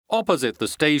Opposite the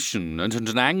station and at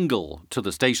an angle to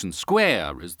the station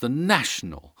square is the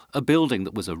National, a building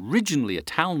that was originally a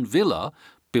town villa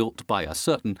built by a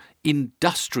certain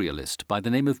industrialist by the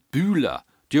name of Bühler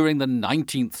during the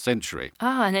 19th century.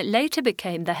 And it later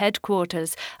became the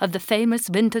headquarters of the famous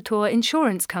Winterthur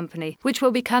Insurance Company, which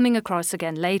we'll be coming across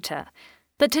again later.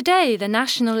 But today, the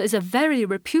National is a very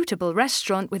reputable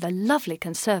restaurant with a lovely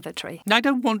conservatory. I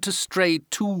don't want to stray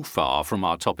too far from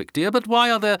our topic, dear, but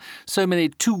why are there so many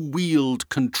two-wheeled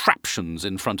contraptions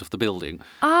in front of the building?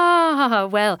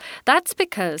 Well, that's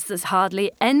because there's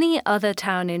hardly any other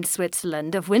town in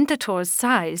Switzerland of Winterthur's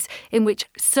size in which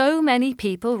so many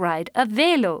people ride a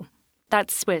Velo.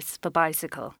 That's Swiss for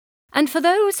bicycle. And for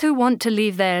those who want to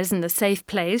leave theirs in a safe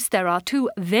place, there are 2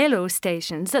 Velo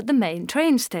stations at the main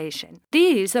train station.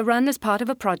 These are run as part of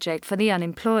a project for the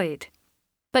unemployed.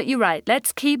 But you're right,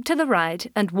 let's keep to the right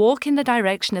and walk in the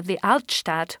direction of the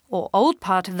Altstadt, or old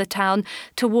part of the town,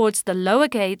 towards the Lower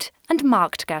Gate and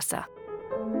Marktgasse.